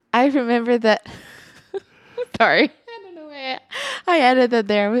I remember that. Sorry. I don't know why I added that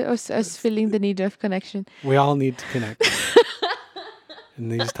there. I was feeling the need of connection. We all need to connect in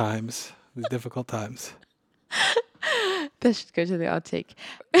these times, these difficult times. That should go to the outtake.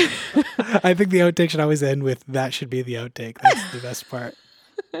 I think the outtake should always end with that should be the outtake. That's the best part.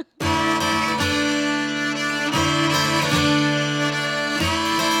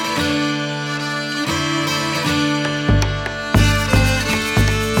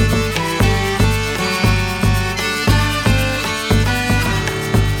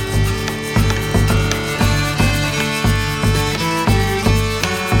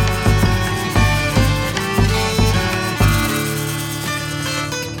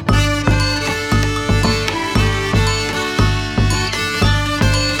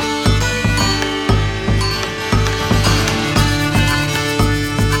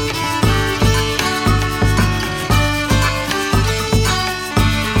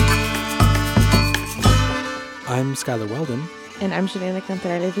 I'm Skylar Weldon. And I'm Juliana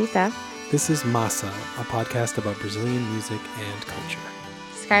Cantarella-Vita. This is Massa, a podcast about Brazilian music and culture.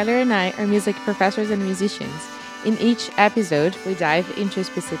 Skylar and I are music professors and musicians. In each episode, we dive into a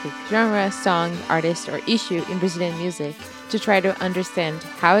specific genre, song, artist, or issue in Brazilian music to try to understand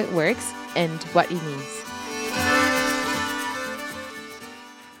how it works and what it means.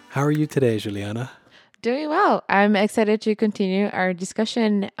 How are you today, Juliana? Doing well. I'm excited to continue our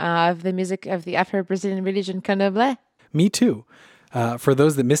discussion of the music of the Afro-Brazilian religion Candomblé. Me too. For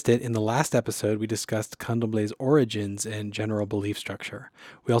those that missed it, in the last episode, we discussed Candomblé's origins and general belief structure.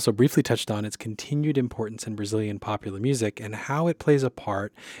 We also briefly touched on its continued importance in Brazilian popular music and how it plays a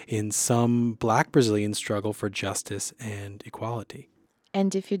part in some Black Brazilian struggle for justice and equality.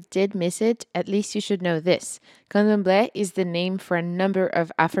 And if you did miss it, at least you should know this. Candomblé is the name for a number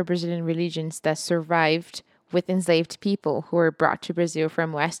of Afro-Brazilian religions that survived with enslaved people who were brought to Brazil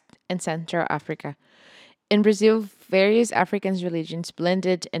from West and Central Africa. In Brazil, various African religions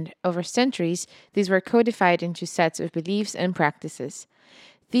blended, and over centuries, these were codified into sets of beliefs and practices.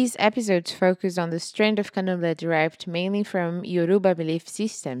 These episodes focus on the strand of Candomblé derived mainly from Yoruba belief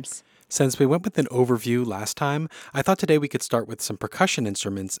systems. Since we went with an overview last time, I thought today we could start with some percussion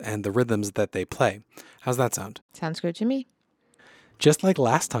instruments and the rhythms that they play. How's that sound? Sounds good to me. Just like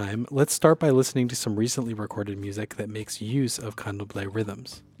last time, let's start by listening to some recently recorded music that makes use of Candomblé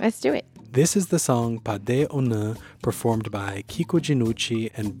rhythms. Let's do it. This is the song Pade Onã, performed by Kiko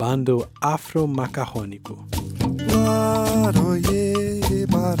Dinucci and Bando Afro Macarrônico.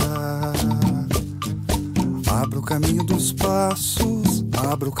 Abra o caminho dos passos,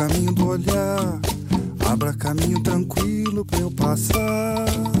 abra o caminho do olhar, abra caminho tranquilo pra eu passar.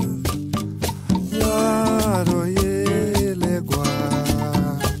 Laroie, leguá,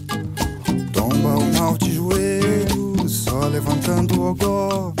 tomba o mal de joelhos, só levantando o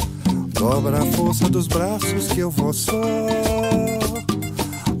ogó, dobra a força dos braços que eu vou só.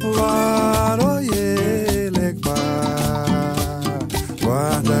 Laroie, leguá,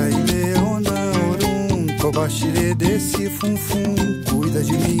 guarda aí meu Tobaxire desse funfum, cuida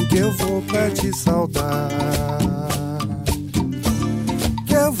de mim que eu vou pra te saudar.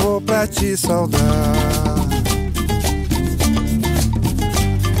 Que eu vou pra te saudar.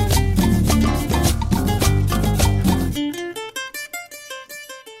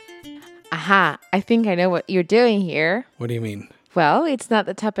 Aha, I think I know what you're doing here. What do you mean? Well, it's not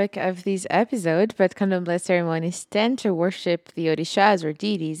the topic of this episode, but Candomblé ceremonies tend to worship the Orishas or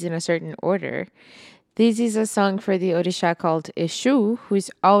deities in a certain order. This is a song for the Orisha called Exu, who is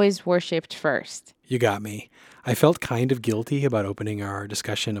always worshipped first. You got me. I felt kind of guilty about opening our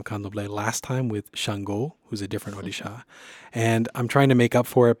discussion of Candomblé last time with Xangô, who's a different Orisha, and I'm trying to make up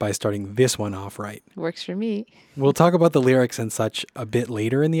for it by starting this one off right. Works for me. We'll talk about the lyrics and such a bit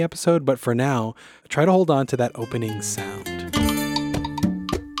later in the episode, but for now, try to hold on to that opening sound.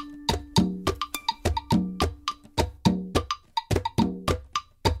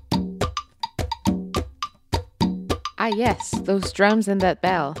 Ah, yes, those drums and that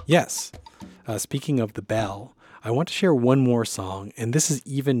bell. Yes. Speaking of the bell, I want to share one more song, and this is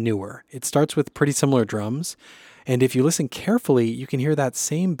even newer. It starts with pretty similar drums, and if you listen carefully, you can hear that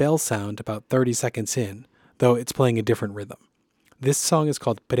same bell sound about 30 seconds in, though it's playing a different rhythm. This song is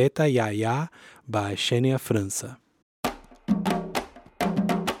called Preta Yaya by Xenia França.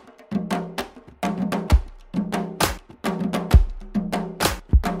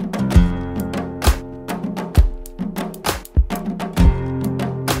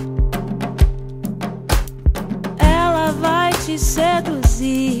 Te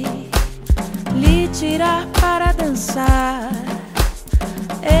seduzir, lhe tirar para dançar,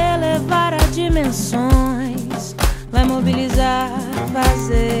 elevar a dimensões, vai mobilizar,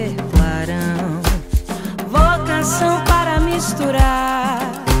 fazer coração para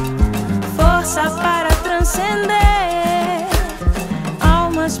misturar, força para transcender,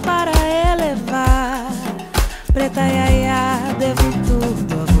 almas para elevar. Preta Yaya, devo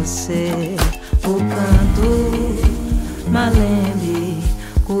tudo a você. O canto, Malembe,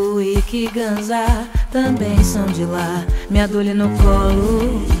 Cuíque, Ganza também são de lá. Me adule no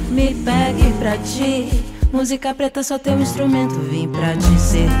colo, me pegue pra ti. Música preta, só teu instrumento, vim pra te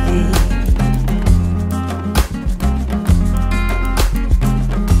servir.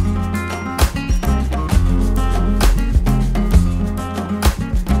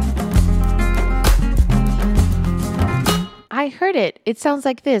 I heard it. It sounds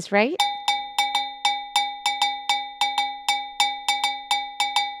like this, right?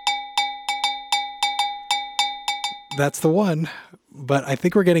 That's the one. But I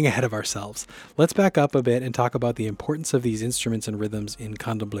think we're getting ahead of ourselves. Let's back up a bit and talk about the importance of these instruments and rhythms in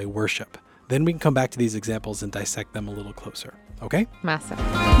candomblé worship. Then we can come back to these examples and dissect them a little closer. Okay? Massa.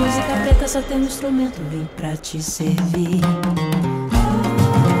 Música preta, só tem instrumento, vim pra te servir.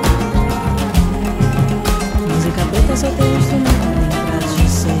 Música preta, só tem instrumento, vim pra te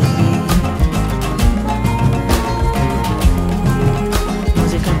servir.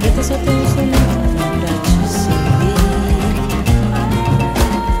 Música preta, só tem instrumento, vim pra te servir.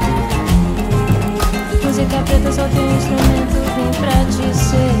 Música preta, só tem instrumento, vim pra te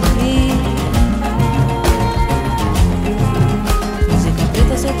servir. Música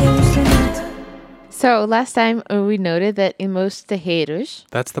preta, só tem instrumento. So last time we noted that in most terreiros,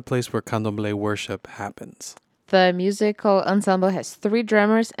 That's the place where candomblé worship happens. the musical ensemble has 3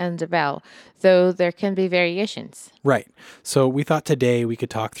 drummers and a bell, though there can be variations. Right. So we thought today we could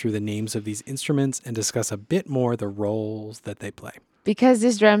talk through the names of these instruments and discuss a bit more the roles that they play. Because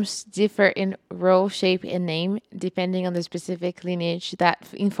these drums differ in role, shape, and name, depending on the specific lineage that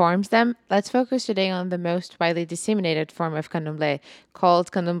informs them, let's focus today on the most widely disseminated form of candomblé,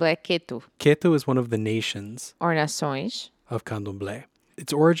 called candomblé Ketu, Ketu is one of the nations or nações. of candomblé.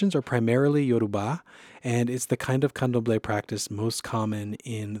 Its origins are primarily Yoruba, and it's the kind of candomblé practice most common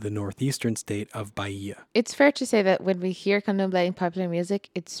in the northeastern state of Bahia. It's fair to say that when we hear candomblé in popular music,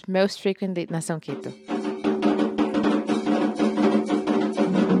 it's most frequently Nação Ketu.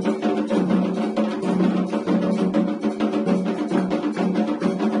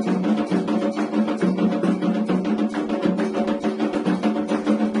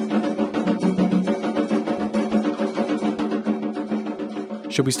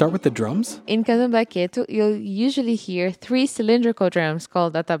 Should we start with the drums? In candomblé Ketu, you'll usually hear 3 cylindrical drums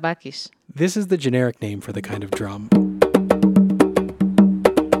called atabaques. This is the generic name for the kind of drum.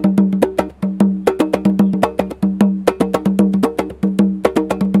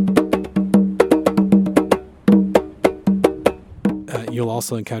 You'll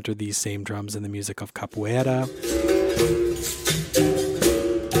also encounter these same drums in the music of capoeira.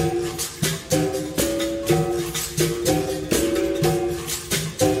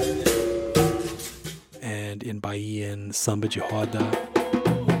 And in Bahian samba de roda.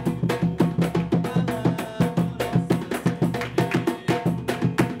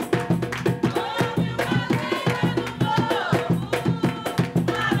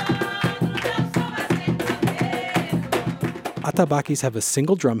 Atabaques have a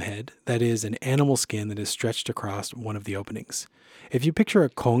single drum head, that is, an animal skin that is stretched across one of the openings. If you picture a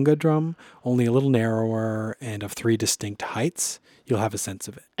conga drum, only a little narrower and of 3 distinct heights, you'll have a sense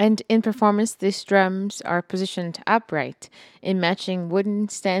of it. And in performance, these drums are positioned upright in matching wooden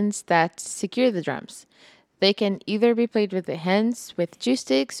stands that secure the drums. They can either be played with the hands, with 2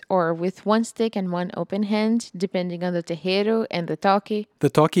 sticks, or with 1 stick and 1 open hand, depending on the terreiro and the toque. The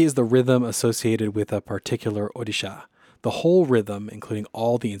toque is the rhythm associated with a particular orisha. The whole rhythm, including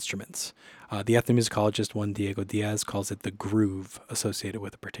all the instruments. The ethnomusicologist Juan Diego Diaz calls it the groove associated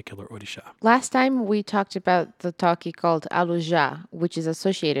with a particular orisha. Last time we talked about the toque called alujá, which is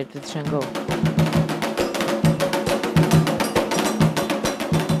associated with Xangô.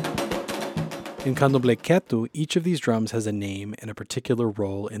 In candomblé Ketu, each of these drums has a name and a particular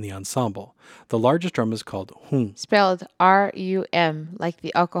role in the ensemble. The largest drum is called rum, Spelled R-U-M, like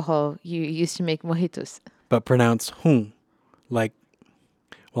the alcohol you use to make mojitos. but pronounced hum, like,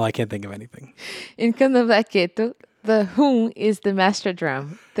 well, I can't think of anything. In candomblé Ketu, the hum is the master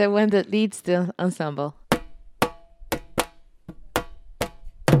drum, the one that leads the ensemble.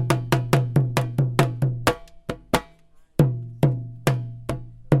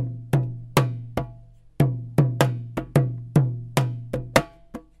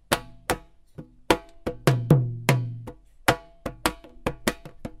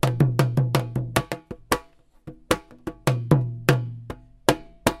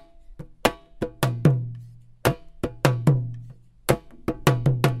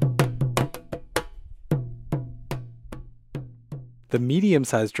 The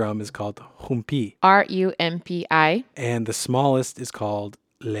medium-sized drum is called humpi, RUMPI. and the smallest is called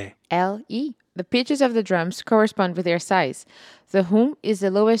le. LE. The pitches of the drums correspond with their size. The hum is the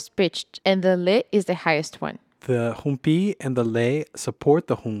lowest pitched and the le is the highest one. The humpi and the le support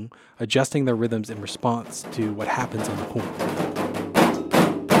the hum, adjusting their rhythms in response to what happens on the hum.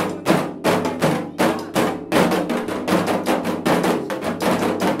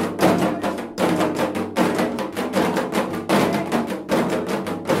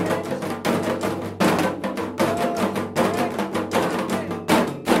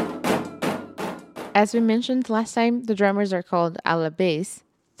 As we mentioned last time, the drummers are called alabés,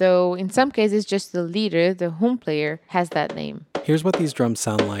 though in some cases just the leader, the hum player, has that name. Here's what these drums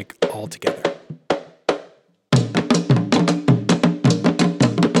sound like all together.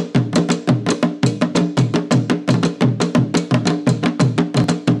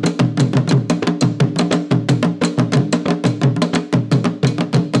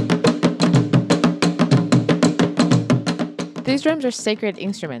 These drums are sacred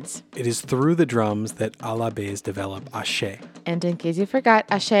instruments. It is through the drums that alabés develop ashe. And in case you forgot,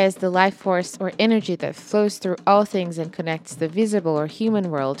 Ashe is the life force or energy that flows through all things and connects the visible or human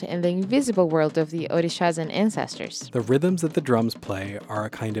world and the invisible world of the Orishas and ancestors. The rhythms that the drums play are a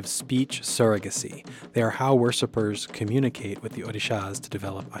kind of speech surrogacy. They are how worshippers communicate with the Orishas to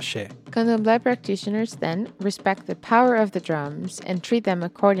develop ashe. Candomblé practitioners then respect the power of the drums and treat them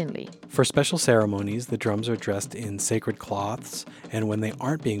accordingly. For special ceremonies, the drums are dressed in sacred cloths, and when they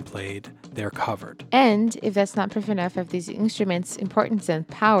aren't being played, they're covered. And if that's not proof enough of these instruments' importance and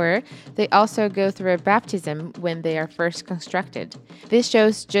power, they also go through a baptism when they are first constructed. This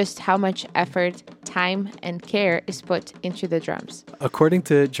shows just how much effort, time, and care is put into the drums. According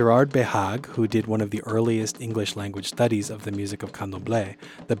to Gerard Behag, who did one of the earliest English language studies of the music of candomblé,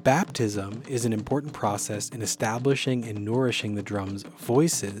 the baptism is an important process in establishing and nourishing the drums'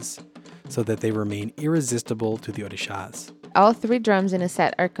 voices so that they remain irresistible to the Orishas. All three drums in a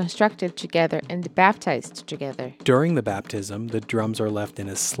set are constructed together and baptized together, During the baptism, the drums are left in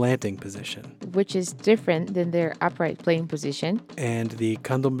a slanting position, which is different than their upright playing position. and the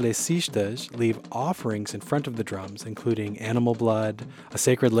candomblécistas leave offerings in front of the drums, including animal blood, a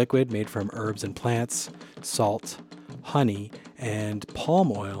sacred liquid made from herbs and plants, salt, honey, and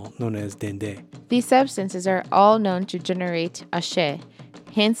palm oil known as dende. These substances are all known to generate ashe,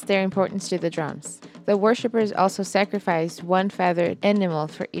 hence their importance to the drums. The worshippers also sacrifice one feathered animal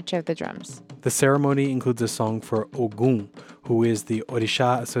for each of the drums. The ceremony includes a song for Ogun, who is the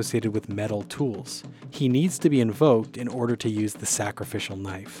Orisha associated with metal tools. He needs to be invoked in order to use the sacrificial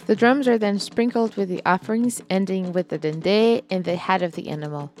knife. The drums are then sprinkled with the offerings, ending with the dende and the head of the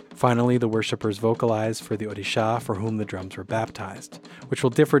animal. Finally, the worshippers vocalize for the Orisha for whom the drums were baptized, which will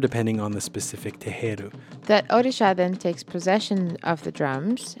differ depending on the specific teheru. That Orisha then takes possession of the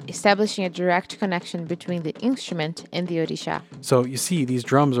drums, establishing a direct connection between the instrument and the Orisha. So you see, these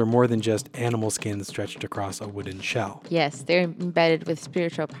drums are more than just animal skins stretched across a wooden shell. Yes, they're embedded with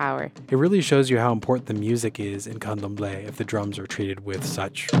spiritual power. It really shows you how important the music is in candomblé if the drums are treated with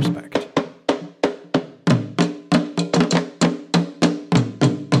such respect.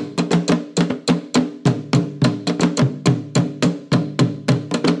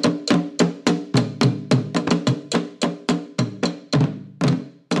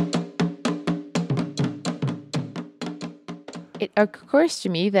 It occurs to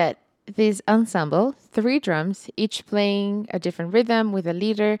me that this ensemble, three drums, each playing a different rhythm with a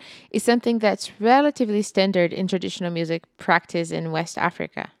leader, is something that's relatively standard in traditional music practice in West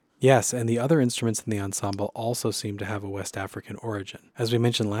Africa. Yes, and the other instruments in the ensemble also seem to have a West African origin. As we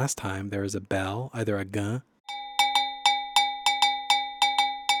mentioned last time, there is a bell, either a gun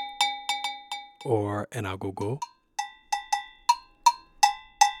or an agogo.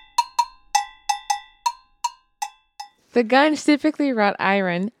 The gun is typically wrought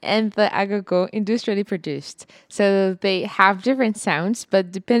iron and the agogo industrially produced, so they have different sounds, but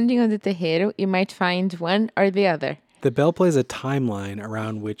depending on the terreiro, you might find one or the other. The bell plays a timeline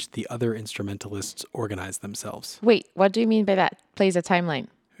around which the other instrumentalists organize themselves. Wait, what do you mean by that? Plays a timeline.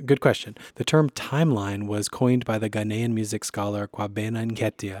 Good question. The term timeline was coined by the Ghanaian music scholar Kwabena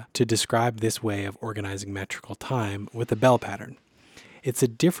Nketia to describe this way of organizing metrical time with the bell pattern. It's a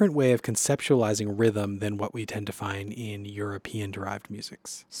different way of conceptualizing rhythm than what we tend to find in European-derived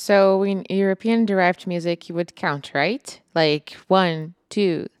musics. So in European-derived music, you would count, right? Like 1,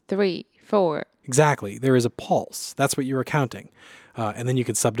 2, 3, 4. Exactly. There is a pulse. That's what you were counting. And then you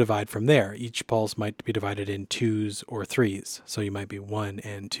could subdivide from there. Each pulse might be divided in 2s or 3s. So you might be 1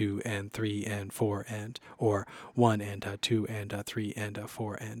 and 2 and 3 and 4 and, or 1 and 2 and 3 and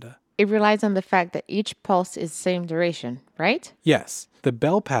 4 and. It relies on the fact that each pulse is the same duration, right? Yes, the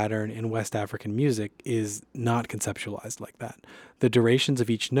bell pattern in West African music is not conceptualized like that. The durations of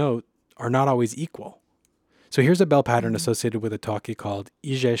each note are not always equal. So here's a bell pattern associated with a talkie called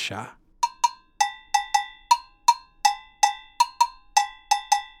Ijesha.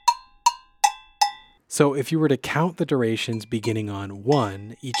 So if you were to count the durations beginning on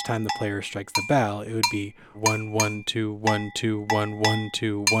 1 each time the player strikes the bell, it would be 1 1 2 1 2 1 1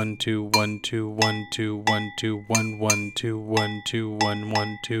 2 1 2 1 2 1 2 1 2 1 1 2 1 2 1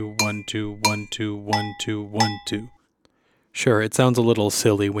 1 2 1 2 1 2 1 2 1 2. Sure, it sounds a little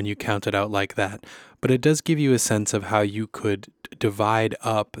silly when you count it out like that, but it does give you a sense of how you could divide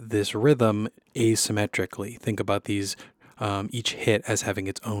up this rhythm asymmetrically. Think about these each hit as having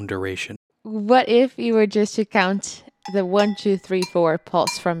its own duration. What if you were just to count the 1, 2, 3, 4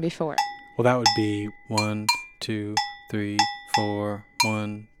 pulse from before? Well, that would be 1, 2, 3, 4,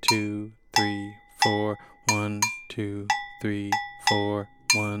 1, 2, 3, 4, 1, 2, 3, 4,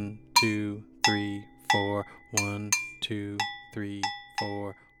 1, 2, 3, 4, 1, 2, 3,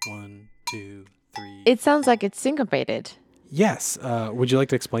 4, 1, 2, 3. It sounds like it's syncopated. Yes. Would you like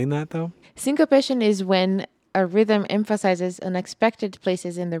to explain that, though? Syncopation is when a rhythm emphasizes unexpected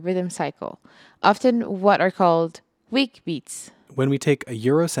places in the rhythm cycle, often what are called weak beats. When we take a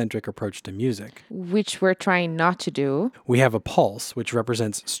Eurocentric approach to music, which we're trying not to do, we have a pulse, which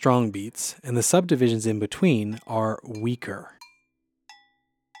represents strong beats, and the subdivisions in between are weaker.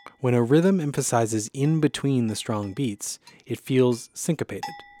 When a rhythm emphasizes in between the strong beats, it feels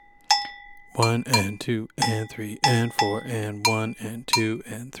syncopated. 1 and 2 and 3 and 4 and 1 and 2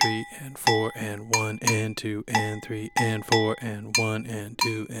 and 3 and 4 and 1 and 2 and 3 and 4 and 1 and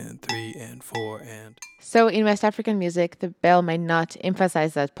 2 and 3 and 4 and... So in West African music, the bell might not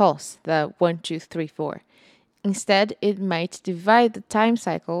emphasize that pulse, the 1, 2, 3, 4. Instead, it might divide the time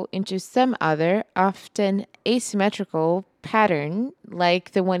cycle into some other, often asymmetrical pattern,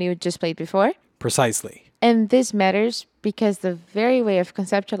 like the one you just played before. Precisely. And this matters because the very way of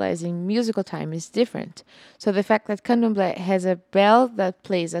conceptualizing musical time is different. So the fact that Candomblé has a bell that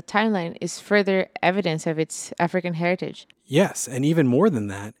plays a timeline is further evidence of its African heritage. Yes, and even more than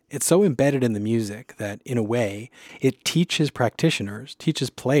that, it's so embedded in the music that, in a way, it teaches practitioners, teaches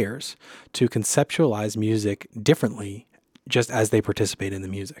players to conceptualize music differently just as they participate in the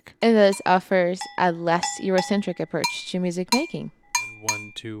music. And thus offers a less Eurocentric approach to music making.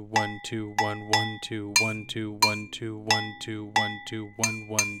 1 2 1 2 1 1 2 1 2 1 2 1 2 1 2 1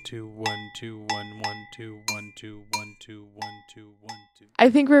 1 2 1 2 1 1 2 1 2 1 2 1 2 1 2.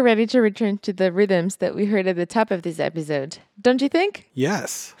 I think we're ready to return to the rhythms that we heard at the top of this episode. Don't you think?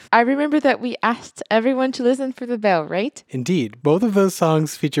 Yes. I remember that we asked everyone to listen for the bell, right? Indeed. Both of those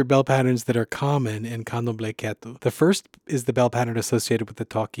songs feature bell patterns that are common in Candomblé Ketu. The first is the bell pattern associated with the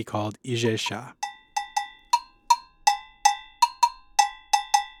talkie called Ijesha.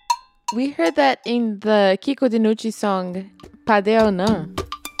 We heard that in the Kiko Dinucci song, Padeo Nan.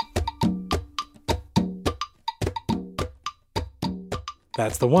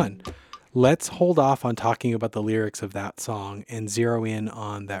 That's the one. Let's hold off on talking about the lyrics of that song and zero in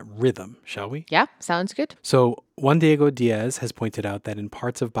on that rhythm, shall we? Yeah, sounds good. So, Juan Diego Diaz has pointed out that in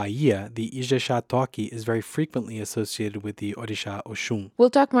parts of Bahia, the Ijesha talkie is very frequently associated with the Orisha Oshun. We'll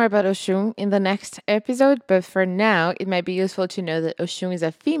talk more about Oshun in the next episode, but for now, it might be useful to know that Oshun is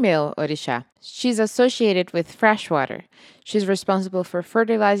a female Orisha. She's associated with fresh water. She's responsible for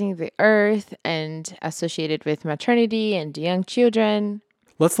fertilizing the earth and associated with maternity and young children.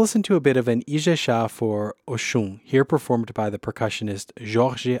 Let's listen to a bit of an Ijesha for Oshun, here performed by the percussionist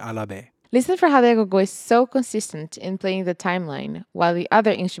Georges Alabé. Listen for how the agogo is so consistent in playing the timeline, while the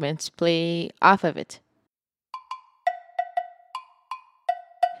other instruments play off of it.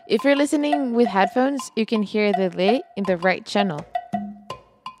 If you're listening with headphones, you can hear the le in the right channel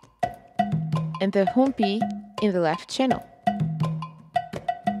and the humpi in the left channel.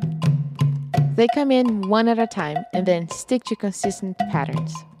 They come in one at a time and then stick to consistent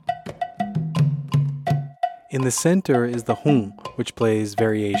patterns. In the center is the hum, which plays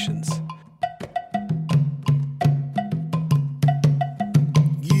variations.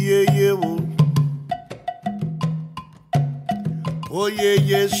 Yeah, yeah, oh yeah,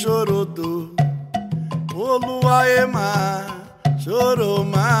 yeah, shorodo, Oluwaema, shoro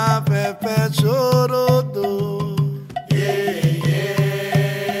ma pepe shorodo. Yeah, yeah,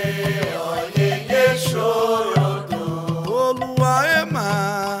 oh yeah, yeah, shorodo,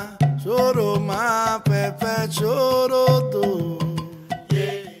 Oluwaema, shoro ma pepe shorodo.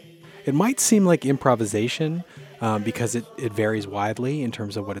 It might seem like improvisation because it varies widely in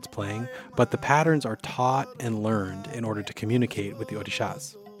terms of what it's playing, but the patterns are taught and learned in order to communicate with the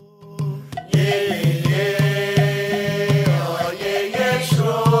Orishas.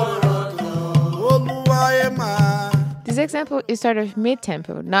 example is sort of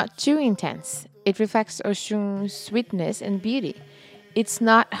mid-tempo, not too intense. It reflects Oshun's sweetness and beauty. It's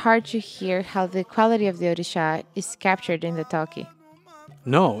not hard to hear how the quality of the Orisha is captured in the talkie.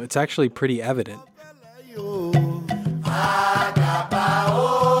 No, it's actually pretty evident.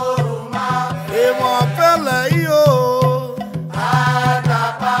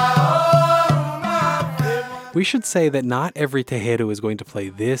 We should say that not every terreiro is going to play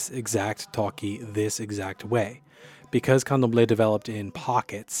this exact talkie this exact way. Because candomblé developed in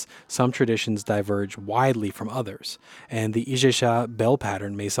pockets, some traditions diverge widely from others, and the Ijexá bell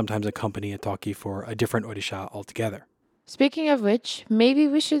pattern may sometimes accompany a talkie for a different Orisha altogether. Speaking of which, maybe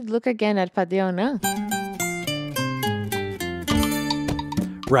we should look again at Padeonã.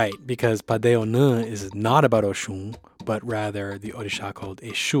 Right, because Padeonã is not about Oshun, but rather the Orisha called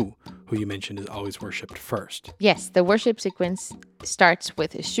Eshu, who you mentioned is always worshipped first. Yes, the worship sequence starts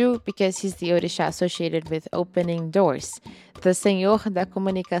with Eshu because he's the Orisha associated with opening doors, the Senhor da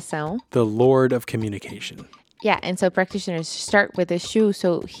Comunicação. The Lord of Communication. Yeah, and so practitioners start with Eshu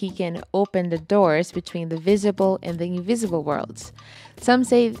so he can open the doors between the visible and the invisible worlds. Some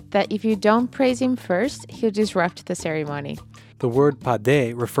say that if you don't praise him first, he'll disrupt the ceremony. The word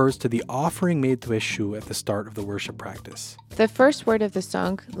Pade refers to the offering made to Eshu at the start of the worship practice. The first word of the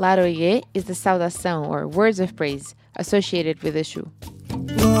song, Laroye, is the saudação, or words of praise, associated with Eshu.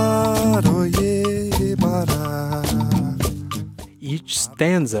 Each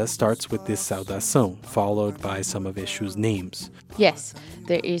stanza starts with this saudação, followed by some of Eshu's names. Yes,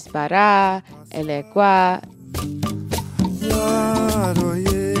 there is Bará, Eleguá.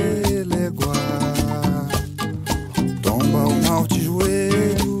 Tomba o mal de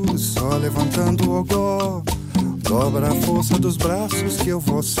joelhos, só levantando o ogó. Dobra a força dos braços que eu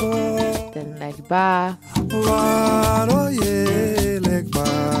vou só. Then Legbá. Laroye, Legbá.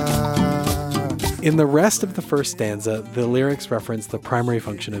 In the rest of the first stanza, the lyrics reference the primary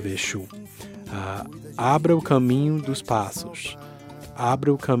function of Eshu. Abra o caminho dos passos.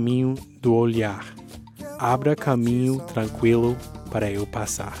 Abra o caminho do olhar. Abra caminho tranquilo para eu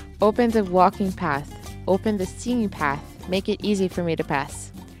passar. Open the walking path. Open the seeing path. Make it easy for me to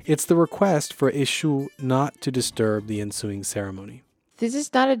pass. It's the request for Eshu not to disturb the ensuing ceremony. This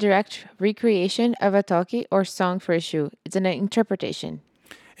is not a direct recreation of a talkie or song for Eshu. It's an interpretation.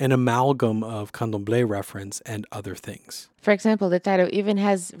 An amalgam of candomblé reference and other things. For example, the title even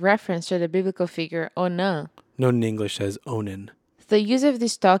has reference to the biblical figure Onã. Known in English as Onan. The use of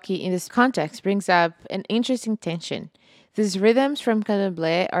this talkie in this context brings up an interesting tension. These rhythms from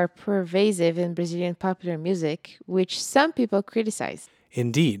candomblé are pervasive in Brazilian popular music, which some people criticize.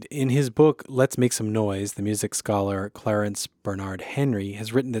 Indeed, in his book Let's Make Some Noise, the music scholar Clarence Bernard Henry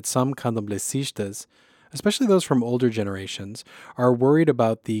has written that some candomblecistas, especially those from older generations, are worried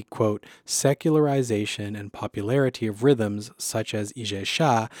about the, quote, secularization and popularity of rhythms such as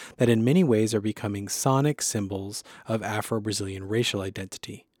Ijexá that in many ways are becoming sonic symbols of Afro-Brazilian racial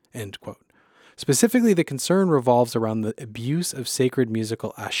identity, end quote. Specifically, the concern revolves around the abuse of sacred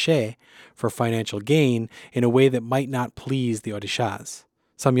musical axé for financial gain in a way that might not please the orixás.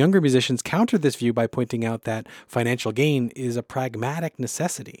 Some younger musicians counter this view by pointing out that financial gain is a pragmatic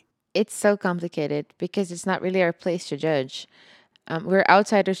necessity. It's so complicated because it's not really our place to judge. We're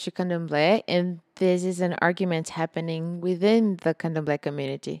outsiders to candomblé, and this is an argument happening within the candomblé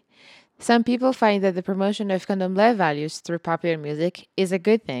community. Some people find that the promotion of candomblé values through popular music is a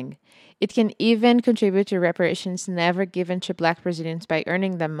good thing. It can even contribute to reparations never given to Black Brazilians by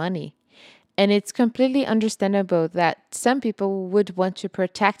earning them money. And it's completely understandable that some people would want to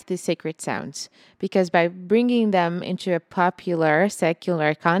protect these sacred sounds, because by bringing them into a popular,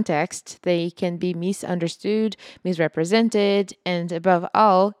 secular context, they can be misunderstood, misrepresented, and above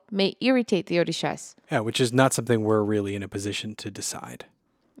all, may irritate the orixás. Yeah, which is not something we're really in a position to decide.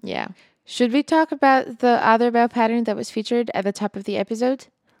 Yeah. Should we talk about the other bell pattern that was featured at the top of the episode?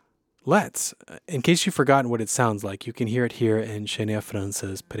 Let's. In case you've forgotten what it sounds like, you can hear it here in Xenia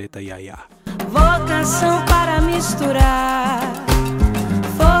França's Preta Yaya. Vocação para misturar,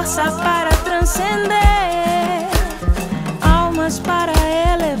 força para transcender, almas para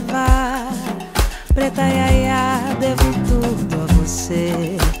elevar. Preta Yaya, devo tudo a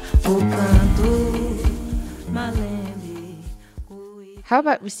você, o canto malembe. How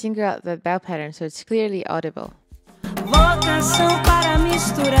about we single out the bell pattern so it's clearly audible? Vocação para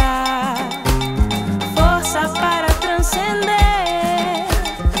misturar, força para transcender,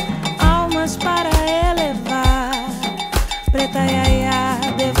 almas para elevar. Preta Yaya,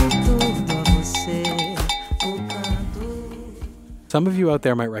 devo tudo a você, o canto. Some of you out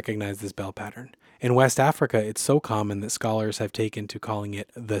there might recognize this bell pattern. In West Africa, it's so common that scholars have taken to calling it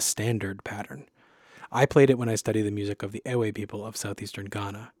the standard pattern. I played it when I studied the music of the Ewe people of southeastern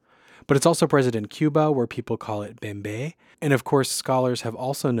Ghana. But it's also present in Cuba, where people call it bembe. And of course, scholars have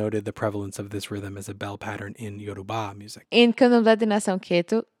also noted the prevalence of this rhythm as a bell pattern in Yoruba music. In Candomblé de Nação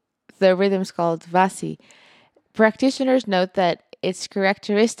Queto, the rhythm is called vasi. Practitioners note that it's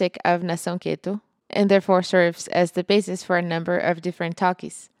characteristic of Nação Queto and therefore serves as the basis for a number of different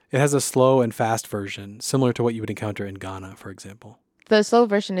talkies. It has a slow and fast version, similar to what you would encounter in Ghana, for example. The slow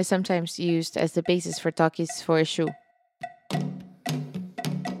version is sometimes used as the basis for talkies for Eshu.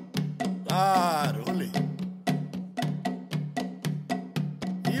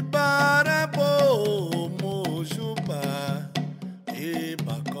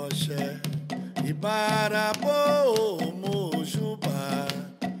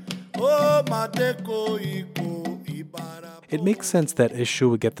 It makes sense that Eshu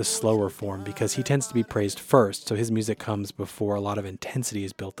would get the slower form because he tends to be praised first, so his music comes before a lot of intensity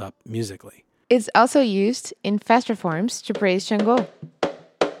is built up musically. It's also used in faster forms to praise Shango.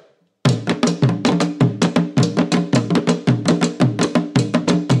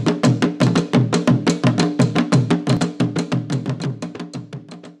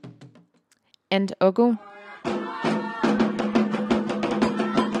 And Ogun.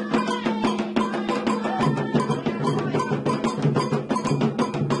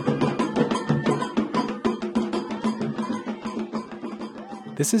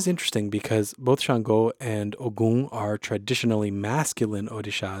 This is interesting because both Shango and Ogun are traditionally masculine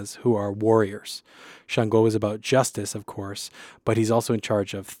Odishas who are warriors. Shango is about justice, of course, but he's also in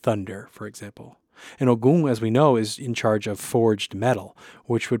charge of thunder, for example. And Ogun, as we know, is in charge of forged metal,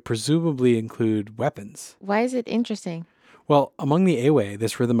 which would presumably include weapons. Why is it interesting? Well, among the Ewe,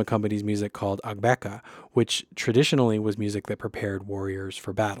 this rhythm accompanies music called agbeka, which traditionally was music that prepared warriors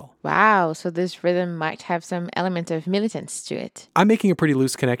for battle. Wow, so this rhythm might have some element of militance to it. I'm making a pretty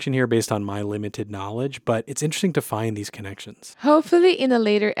loose connection here based on my limited knowledge, but it's interesting to find these connections. Hopefully in a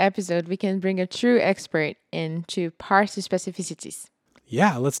later episode we can bring a true expert in to parse the specificities.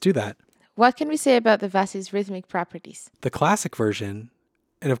 Yeah, let's do that. What can we say about the vasi's rhythmic properties? The classic version,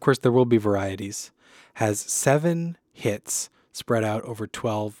 and of course there will be varieties, has 7 hits spread out over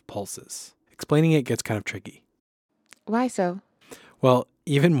 12 pulses. Explaining it gets kind of tricky. Why so? Well,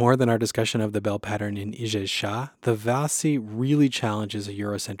 even more than our discussion of the bell pattern in Ije Shah, the Vasi really challenges a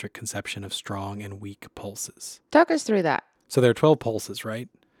Eurocentric conception of strong and weak pulses. Talk us through that. So there are 12 pulses, right?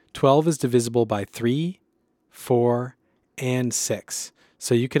 12 is divisible by 3, 4, and 6.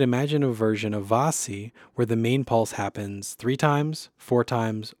 So you could imagine a version of Vasi where the main pulse happens 3 times, 4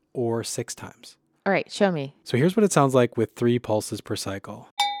 times, or 6 times. All right, show me. So here's what it sounds like with 3 pulses per cycle.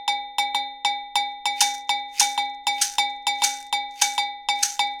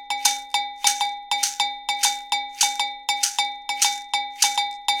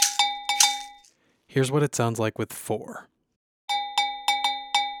 Here's what it sounds like with 4.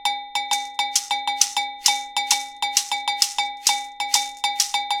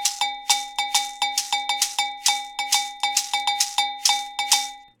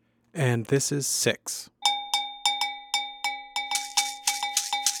 And this is 6.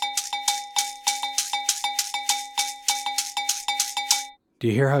 Do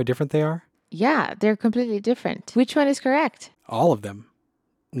you hear how different they are? Yeah, they're completely different. Which one is correct? All of them.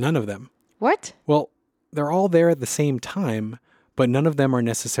 None of them. What? Well, they're all there at the same time, but none of them are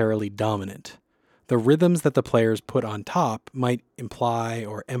necessarily dominant. The rhythms that the players put on top might imply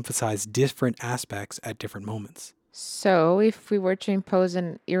or emphasize different aspects at different moments. So, if we were to impose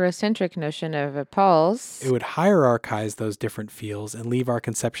an Eurocentric notion of a pulse, It would hierarchize those different feels and leave our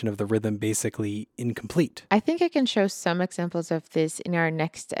conception of the rhythm basically incomplete. I think I can show some examples of this in our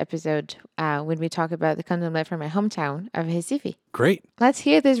next episode when we talk about the candomblé from my hometown of Recife. Great. Let's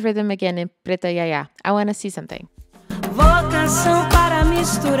hear this rhythm again in Preta Yaya. I want to see something. Vocação para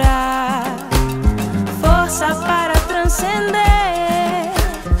misturar, força para transcender,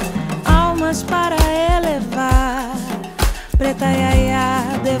 almas para elevar. Preta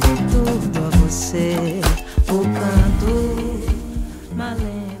Yaya, devo tudo a você, o canto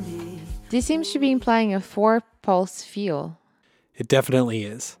malembe. This seems to be implying a 4-pulse feel. It definitely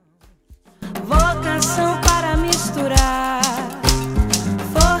is. Vocação para misturar,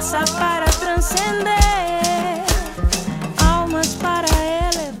 força para transcender, almas para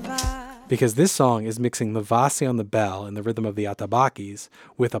elevar. Because this song is mixing the Vasi on the bell and the rhythm of the Atabakis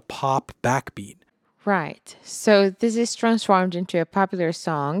with a pop backbeat. Right. So this is transformed into a popular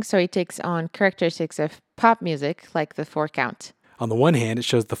song, so it takes on characteristics of pop music, like the 4 count. On the one hand, it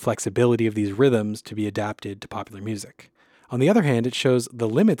shows the flexibility of these rhythms to be adapted to popular music. On the other hand, it shows the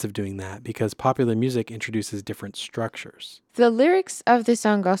limits of doing that because popular music introduces different structures. The lyrics of the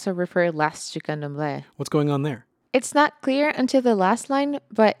song also refer less to candomblé. What's going on there? It's not clear until the last line,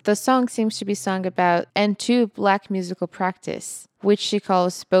 but the song seems to be sung about and to black musical practice, which she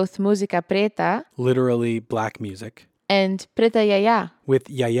calls both música preta, Literally black music, and preta yaya. with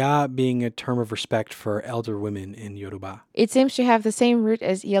yaya being a term of respect for elder women in Yoruba. It seems to have the same root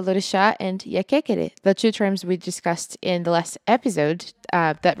as Yalorisha and Yakekere, the two terms we discussed in the last episode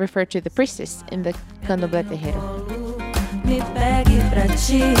that refer to the priestess in the candomblé terreiro. Me pegue pra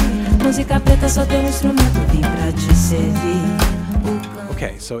ti. Música preta só tem instrumento, vim pra te servir.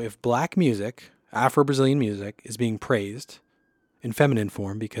 Okay, so if black music, Afro-Brazilian music, is being praised in feminine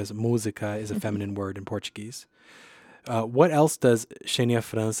form because música is a feminine word in Portuguese, what else does Xenia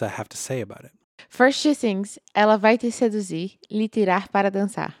França have to say about it? First she sings, ela vai te seduzir, lhe tirar para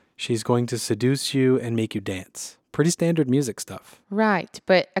dançar. She's going to seduce you and make you dance. Pretty standard music stuff. Right,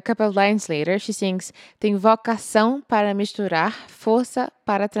 but a couple of lines later she sings, tem vocação para misturar, força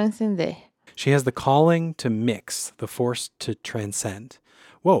para transcender. She has the calling to mix, the force to transcend.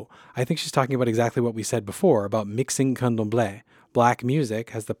 Whoa, I think she's talking about exactly what we said before about mixing candomblé. Black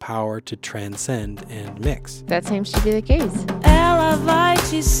music has the power to transcend and mix. That seems to be the case. Ela vai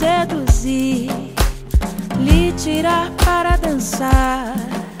te seduzir, lhe tirar para dançar,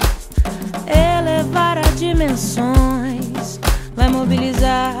 elevar a dimensões, vai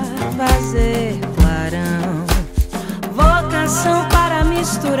mobilizar, fazer clarão, vocação para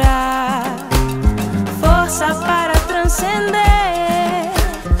misturar, força para transcender,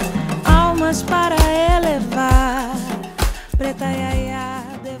 almas para elevar, preta yaya,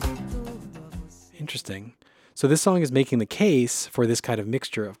 devo tudo a você. Interesting. So this song is making the case for this kind of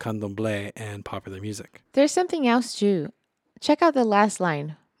mixture of candomblé and popular music. There's something else too. Check out the last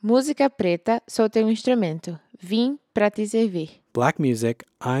line. Música preta, sou teu instrumento. Vim pra te servir. Black music,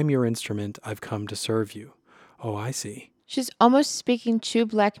 I'm your instrument, I've come to serve you. Oh, I see. She's almost speaking to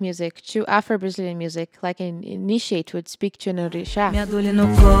black music, to Afro-Brazilian music, like an initiate would speak to an orixá. Me adule no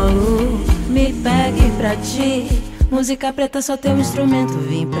colo, me pegue pra ti. Música preta só teu instrumento,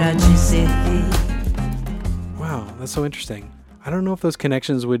 vim pra te servir. Wow, that's so interesting. I don't know if those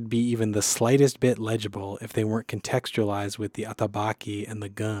connections would be even the slightest bit legible if they weren't contextualized with the atabaque and the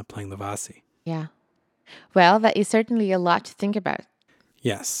gun playing the vasi. Yeah. Well, that is certainly a lot to think about.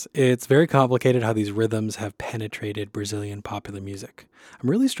 Yes, it's very complicated how these rhythms have penetrated Brazilian popular music. I'm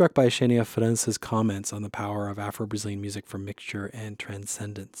really struck by Xenia França's comments on the power of Afro-Brazilian music for mixture and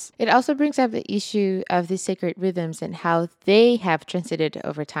transcendence. It also brings up the issue of the sacred rhythms and how they have transited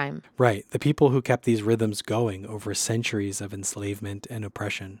over time. Right, the people who kept these rhythms going over centuries of enslavement and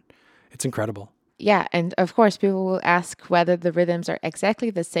oppression. It's incredible. Yeah, and of course, people will ask whether the rhythms are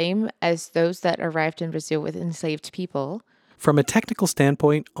exactly the same as those that arrived in Brazil with enslaved people. From a technical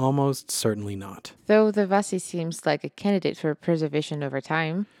standpoint, almost certainly not. Though the vasi seems like a candidate for preservation over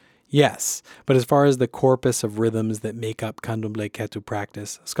time. Yes, but as far as the corpus of rhythms that make up Candomblé Ketu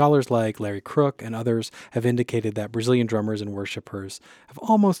practice, scholars like Larry Crook and others have indicated that Brazilian drummers and worshipers have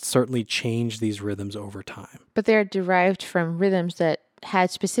almost certainly changed these rhythms over time. But they are derived from rhythms that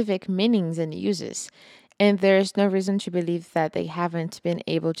had specific meanings and uses. And there's no reason to believe that they haven't been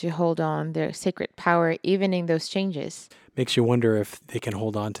able to hold on their sacred power even in those changes. Makes you wonder if they can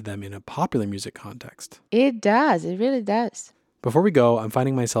hold on to them in a popular music context. It does. It really does. Before we go, I'm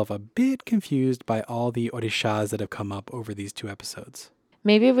finding myself a bit confused by all the orixás that have come up over these 2 episodes.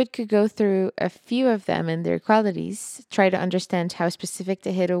 Maybe we could go through a few of them and their qualities, try to understand how specific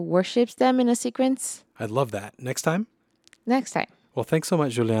Terreiro worships them in a sequence. I'd love that. Next time? Next time. Well, thanks so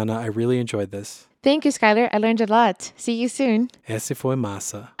much, Juliana. I really enjoyed this. Thank you, Skylar. I learned a lot. See you soon. Esse foi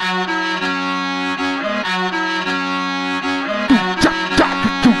massa.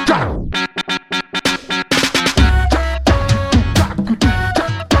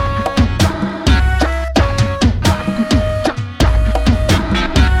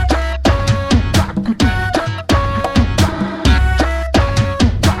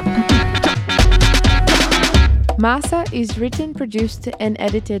 Massa is written, produced, and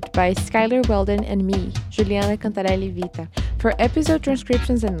edited by Skylar Weldon and me, Juliana Cantarelli Vita. For episode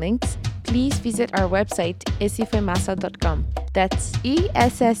transcriptions and links, please visit our website, essefoimassa.com. That's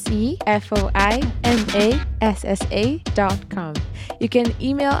essefoimassa.com. You can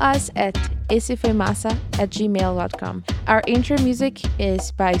email us at essefoimassa@gmail.com. Our intro music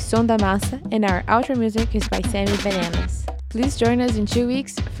is by Som da Massa, and our outro music is by Sammy Bananas. Please join us in 2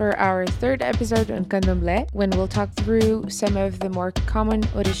 weeks for our 3rd episode on Candomblé, when we'll talk through some of the more common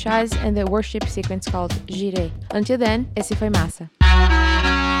orixás and the worship sequence called Jiré. Until then, esse foi Massa.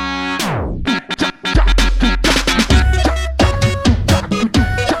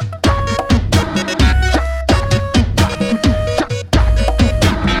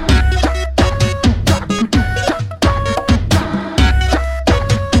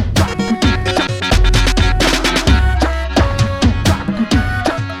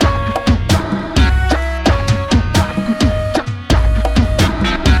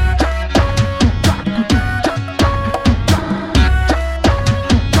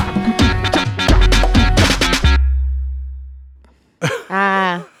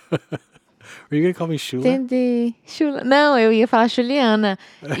 Were you going to call me Shula? Entendi. Não, eu ia falar Juliana.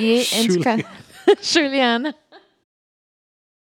 E antes Juliana. Juliana.